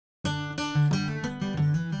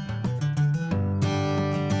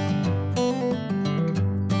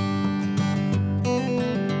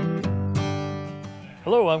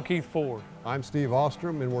Hello, I'm Keith Ford. I'm Steve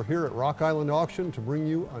Ostrem, and we're here at Rock Island Auction to bring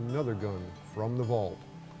you another gun from the vault.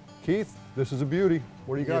 Keith, this is a beauty.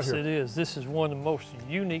 What do you got here? Yes, it is. This is one of the most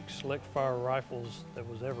unique select fire rifles that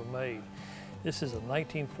was ever made. This is a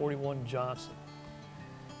 1941 Johnson.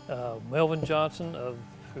 Melvin Johnson,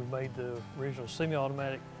 who made the original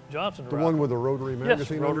semi-automatic Johnson rifle. The one with the rotary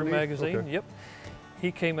magazine? Yes, rotary underneath? magazine, Okay. yep.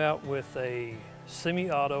 He came out with a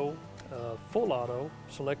semi-auto, full auto,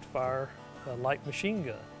 select fire light machine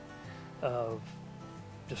gun.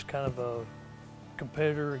 Just kind of a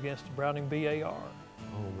competitor against the Browning BAR.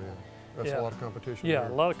 Oh man, that's a lot of competition. Yeah, there.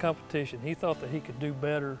 a lot of competition. He thought that he could do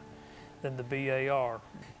better than the BAR.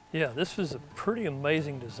 Yeah, this was a pretty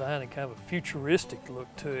amazing design and kind of a futuristic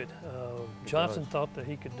look to it. Johnson thought that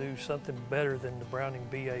he could do something better than the Browning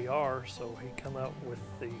BAR, so he come out with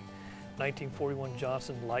the 1941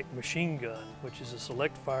 Johnson light machine gun, which is a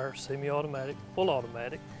select fire, semi-automatic, full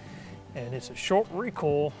automatic, and it's a short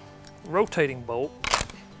recoil rotating bolt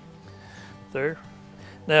there.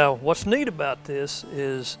 Now, what's neat about this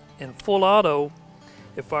is in full auto,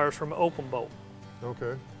 it fires from an open bolt.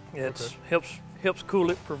 Okay. It helps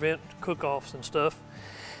cool it, prevent cook-offs and stuff.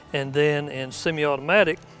 And then in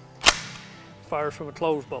semi-automatic, fires from a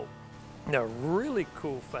closed bolt. Now, a really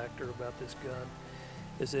cool factor about this gun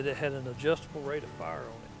is that it had an adjustable rate of fire on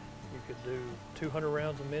it. You could do 200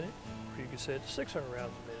 rounds a minute, or you could set 600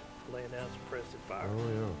 rounds a minute for laying down suppressive fire.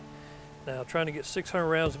 Oh yeah. Now, trying to get 600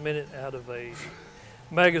 rounds a minute out of a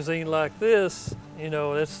magazine like this, you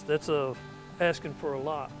know, that's asking for a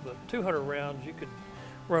lot, but 200 rounds, you could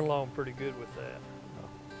run along pretty good with that.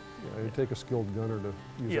 Yeah, it'd take a skilled gunner to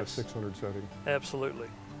use that 600 setting. Absolutely.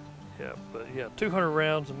 Yeah, but yeah, 200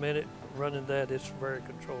 rounds a minute running that, it's very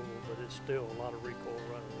controllable, but it's still a lot of recoil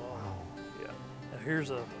running along. Wow. Yeah. Now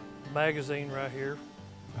here's a magazine right here.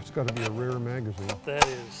 That's got to be a rare magazine. That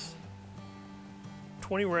is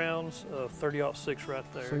 20 rounds of 30-06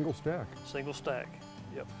 right there. Single stack. Single stack,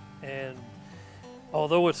 yep. And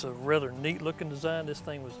although it's a rather neat looking design, this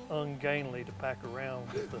thing was ungainly to pack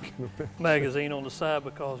around with the magazine on the side,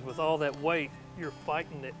 because with all that weight, you're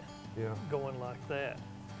fighting it going like that.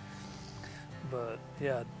 But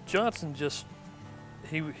yeah, Johnson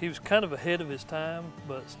he was kind of ahead of his time,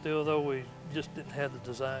 but still though, we just didn't have the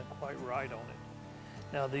design quite right on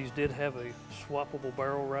it. Now these did have a swappable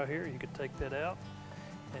barrel right here. You could take that out.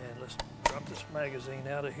 And let's drop this magazine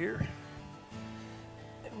out of here.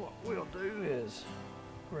 And what we'll do is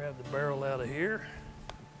grab the barrel out of here.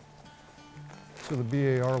 So the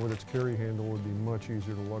BAR with its carry handle would be much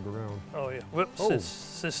easier to lug around. Oh yeah. Well,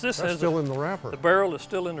 since this that's still in the wrapper. The barrel is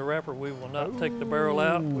still in the wrapper. We will not take the barrel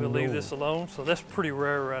out. We'll leave this alone. So that's pretty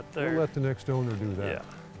rare right there. We'll let the next owner do that. Yeah.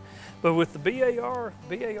 But with the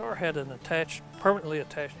BAR had an permanently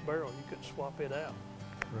attached barrel. You couldn't swap it out.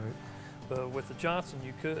 Right. But with the Johnson,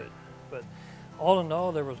 you could. But all in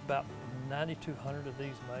all, there was about 9,200 of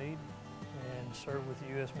these made and served with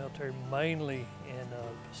the U.S. military, mainly in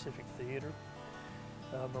Pacific Theater,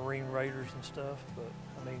 Marine Raiders and stuff. But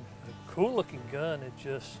I mean, a cool looking gun.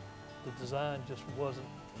 The design just wasn't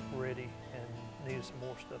ready and needed some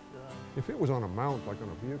more stuff done. If it was on a mount, like on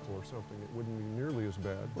a vehicle or something, it wouldn't be nearly as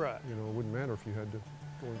bad. Right. You know, it wouldn't matter if you had to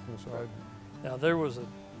go in from the side. Now there was an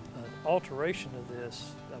alteration of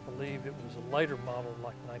this. I believe it was a later model,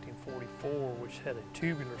 like 1944, which had a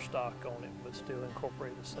tubular stock on it, but still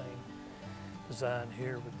incorporated the same design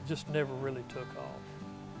here, but just never really took off.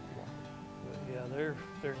 But yeah,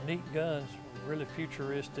 they're neat guns, really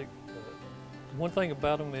futuristic. But one thing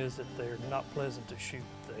about them is that they're not pleasant to shoot.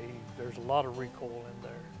 There's a lot of recoil in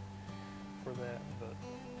there for that, but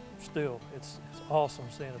still, it's awesome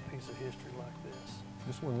seeing a piece of history like this.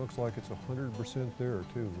 This one looks like it's 100% there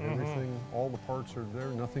too. Everything, all the parts are there,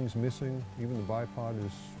 nothing's missing. Even the bipod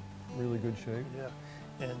is really good shape. Yeah,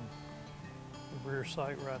 and the rear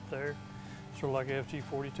sight right there, sort of like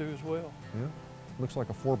FG42 as well. Yeah, looks like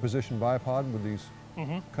a 4-position bipod with these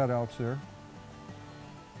cutouts there.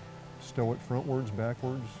 Stow it frontwards,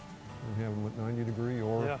 backwards, and have them at 90 degree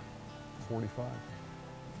or 45.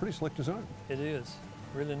 Pretty slick design. It is.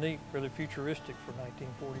 Really neat, really futuristic for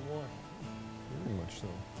 1941. Very much so.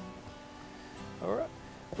 All right.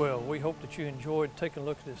 Well, we hope that you enjoyed taking a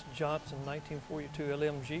look at this Johnson 1942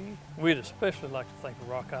 LMG. We'd especially like to thank the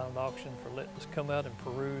Rock Island Auction for letting us come out and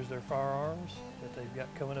peruse their firearms that they've got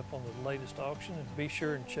coming up on the latest auction. And be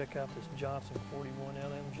sure and check out this Johnson 41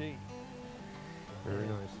 LMG. Very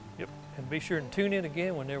nice. Yep. And be sure and tune in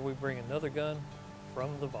again whenever we bring another gun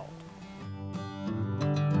from the vault.